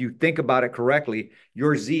now, if you think about it correctly,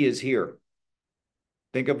 your z is here.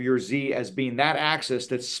 Think of your z as being that axis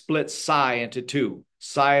that splits psi into two,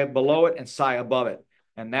 psi below it and psi above it.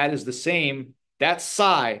 And that is the same, that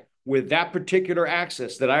psi with that particular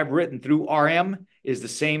axis that I've written through Rm is the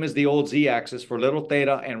same as the old z-axis for little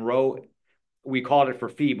theta and rho. We called it for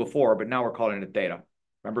phi before, but now we're calling it theta.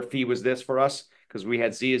 Remember phi was this for us because we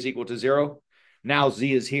had z is equal to 0. Now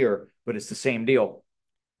z is here, but it's the same deal.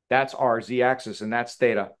 That's our z-axis and that's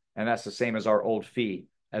theta. And that's the same as our old phi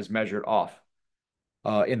as measured off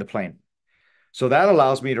in the plane. So that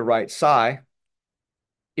allows me to write psi.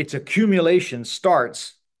 Its accumulation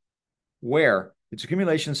starts where? Its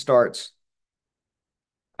accumulation starts,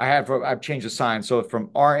 I've changed the sign. So from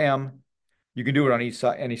Rm, you can do it on each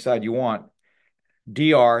side, any side you want.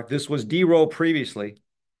 dr, this was d rho previously,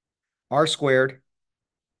 r squared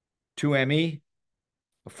 2me,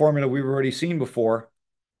 a formula we've already seen before,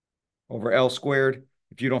 over L squared.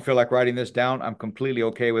 If you don't feel like writing this down, I'm completely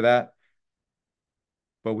okay with that.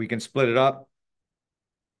 But we can split it up.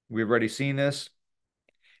 We've already seen this.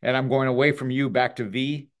 And I'm going away from U back to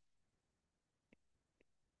V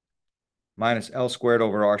minus L squared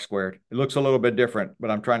over R squared. It looks a little bit different, but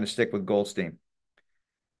I'm trying to stick with Goldstein.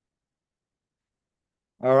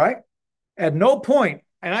 All right. At no point,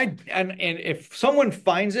 and if someone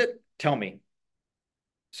finds it, tell me.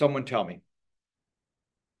 Someone tell me.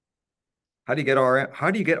 How do you get RM? How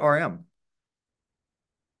do you get RM?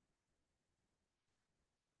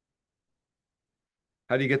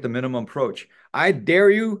 How do you get the minimum approach? I dare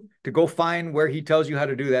you to go find where he tells you how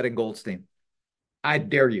to do that in Goldstein. I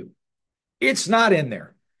dare you. It's not in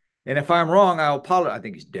there. And if I'm wrong, I'll apologize. I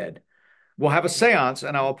think he's dead. We'll have a seance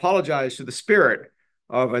and I'll apologize to the spirit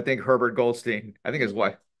of, I think, Herbert Goldstein. I think his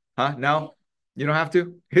wife. Huh? No? You don't have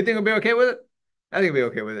to? You think he'll be okay with it? I think he'll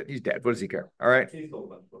be okay with it. He's dead. What does he care? All right. He's the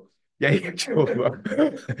one books. Yeah, he can show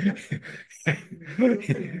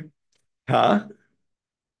Huh?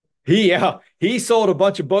 He sold a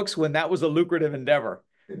bunch of books when that was a lucrative endeavor.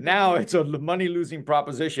 Now it's a money-losing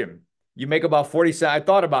proposition. You make about 40 cents. I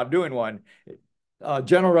thought about doing one,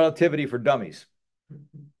 General Relativity for Dummies.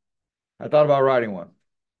 I thought about writing one.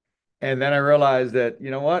 And then I realized that,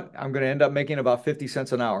 you know what? I'm going to end up making about 50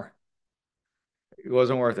 cents an hour. It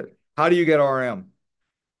wasn't worth it. How do you get RM?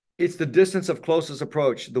 It's the distance of closest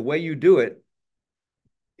approach. The way you do it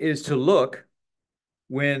is to look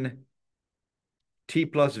when T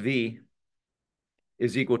plus V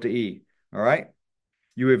is equal to E. All right.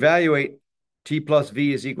 You evaluate T plus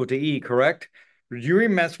V is equal to E, correct? Do you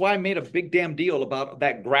remember? That's why I made a big damn deal about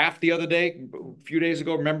that graph the other day, a few days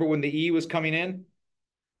ago. Remember when the E was coming in?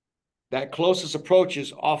 That closest approach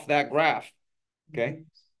is off that graph. Okay.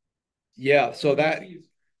 Yeah. So that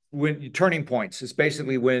when turning points, it's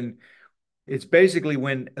basically when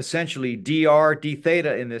essentially dr d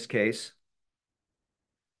theta in this case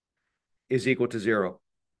is equal to 0.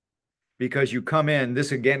 Because you come in,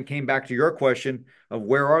 this again came back to your question of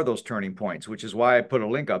where are those turning points, which is why I put a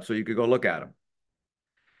link up so you could go look at them.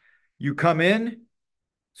 You come in,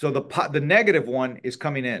 so the negative one is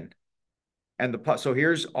coming in. And so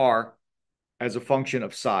here's R, as a function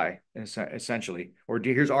of psi, essentially. Or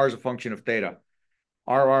here's r as a function of theta.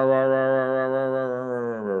 R.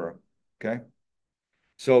 Okay.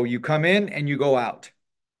 So you come in and you go out.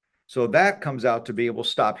 So that comes out to be, we'll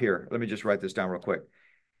stop here. Let me just write this down real quick.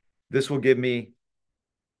 This will give me,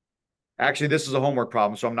 actually, this is a homework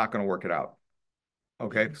problem, so I'm not going to work it out.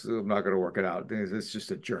 Okay, so I'm not going to work it out. It's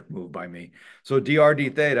just a jerk move by me. So dr d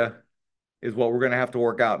theta is what we're going to have to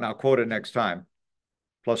work out. And I'll quote it next time,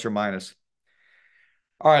 plus or minus.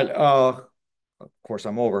 All right, of course,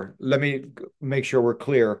 I'm over. Let me make sure we're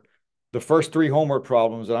clear. The first three homework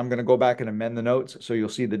problems, and I'm going to go back and amend the notes so you'll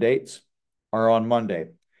see the dates, are on Monday.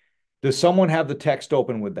 Does someone have the text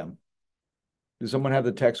open with them? Does someone have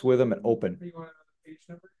the text with them and open? You want another page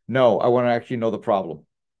number? No, I want to actually know the problem.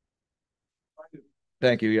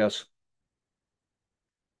 Thank you, yes.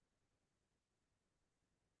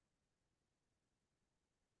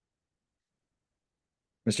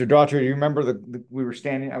 Mr. Daughtry, do you remember we were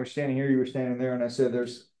standing, I was standing here, you were standing there, and I said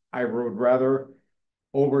I would rather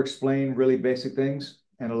over-explain really basic things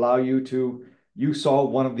and allow you saw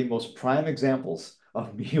one of the most prime examples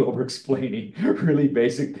of me over-explaining really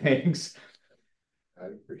basic things. I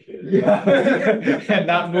appreciate it. Yeah. And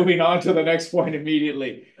not moving on to the next point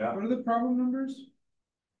immediately. What are the problem numbers?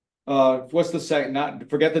 What's the second? Not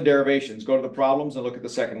forget the derivations. Go to the problems and look at the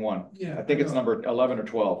second one. Yeah. I think it's number 11 or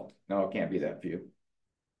 12. No, it can't be that few.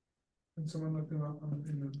 Can someone look them up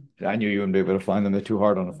in I knew you wouldn't be able to find them. They're too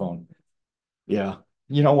hard on the phone. Yeah.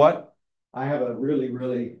 You know what? I have a really.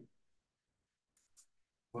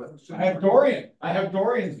 I have Dorian. I have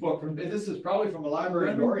Dorian's book from. This is probably from a library.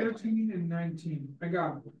 11, Dorian. 13, and 19. I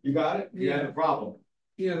got it. You got it? You had a problem.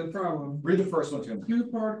 Yeah, the problem. Read the first one to me. Two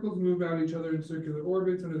particles move out each other in circular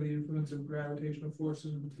orbits under the influence of gravitational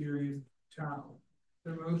forces of the period tau.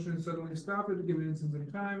 Their motion is suddenly stopped at a given instance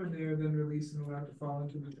in time, and they are then released and allowed to fall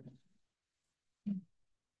into the.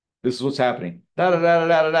 This is what's happening.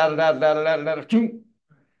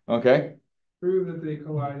 Okay. Prove that they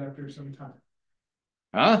collide after some time.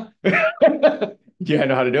 Huh? Do you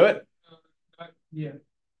know how to do it? Yeah.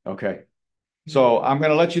 Okay. So I'm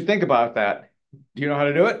going to let you think about that. Do you know how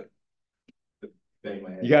to do it?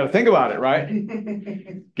 You got to think about it, right?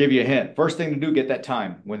 Give you a hint. First thing to do, get that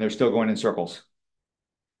time when they're still going in circles.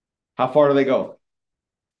 How far do they go?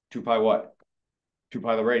 2 pi what? 2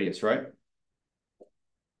 pi the radius, right?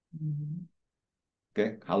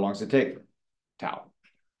 Okay. How long does it take? Tau.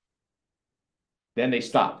 Then they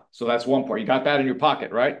stop. So that's one part. You got that in your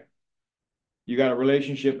pocket, right? You got a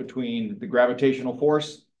relationship between the gravitational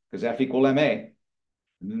force, because F equal ma, and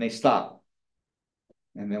then they stop.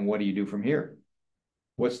 And then what do you do from here?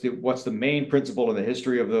 What's the main principle in the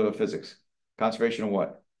history of the physics? Conservation of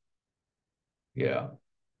what? Yeah,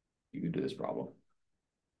 you can do this problem.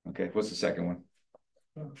 Okay, what's the second one?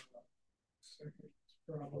 Second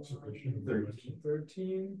problem.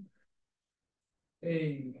 13.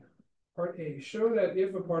 Part A, show that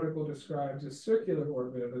if a particle describes a circular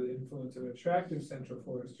orbit under the influence of attractive central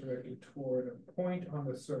force directed toward a point on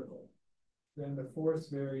the circle, then the force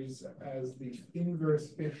varies as the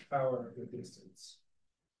inverse fifth power of the distance.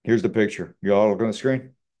 Here's the picture. You all look on the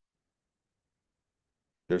screen?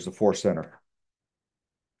 There's the force center.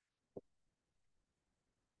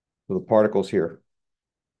 So the particle's here.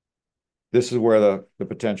 This is where the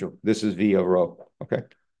potential, this is V of rho, okay?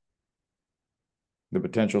 The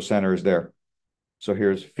potential center is there. So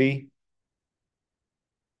here's phi.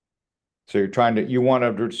 So you want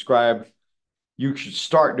to describe, you should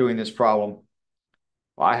start doing this problem.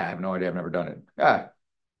 Well, I have no idea. I've never done it.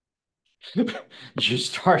 You should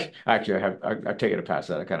start, actually, I take it to pass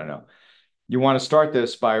that. I kind of know. You want to start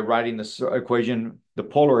this by writing this equation, the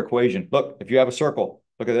polar equation. Look, if you have a circle,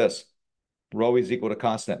 look at this. Rho is equal to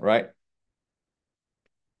constant, right?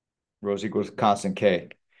 Rho is equal to constant K.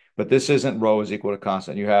 But this isn't rho is equal to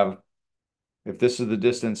constant. You have, if this is the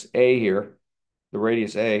distance A here, the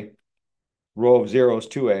radius A, rho of 0 is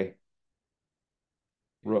 2A.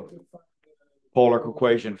 Polar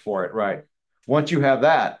equation for it, right? Once you have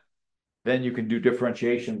that, then you can do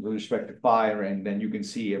differentiation with respect to phi, and then you can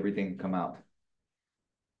see everything come out.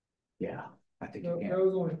 Yeah, I think you can. That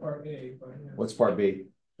was only part A. But yeah. What's part B?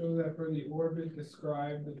 Show that for the orbit,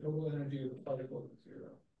 describe the total energy of the particle as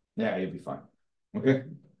 0. Yeah, you'll be fine. Okay.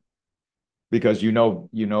 Because you know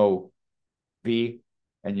V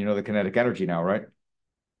and you know the kinetic energy now, right?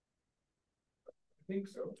 I think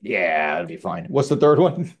so. Yeah, it'll be fine. What's the third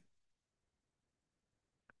one?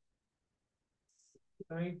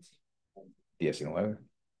 19. Yes, 11.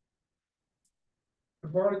 The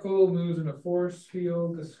particle moves in a force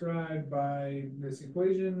field described by this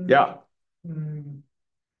equation. Yeah.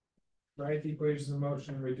 write the equations of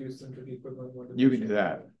motion and reduce them to the equivalent one. You can do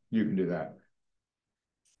that. You can do that.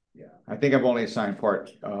 Yeah. I think I've only assigned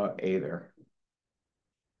part A there.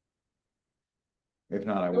 If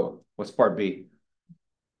not, I will. What's part B?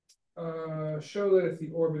 Show that if the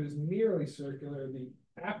orbit is merely circular, the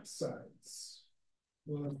apsides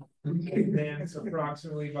will advance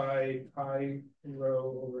approximately by pi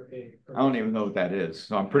rho over A. I don't even know what that is,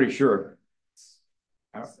 so I'm pretty sure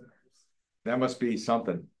that must be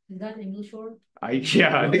something. Is that English word?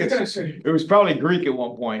 Yeah, I think it was probably Greek at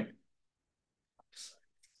one point.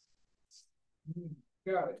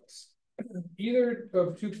 Got it. Either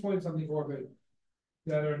of 2 points on the orbit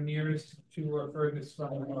that are nearest to or furthest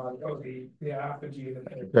from the apogee and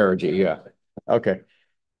the Perigee, yeah. Okay.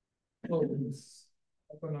 it's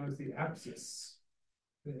also known as the apsis.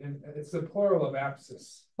 And it's the plural of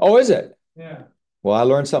apsis. Oh, is it? Yeah. Well, I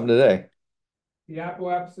learned something today. The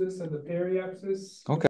apoapsis and the periapsis. Okay.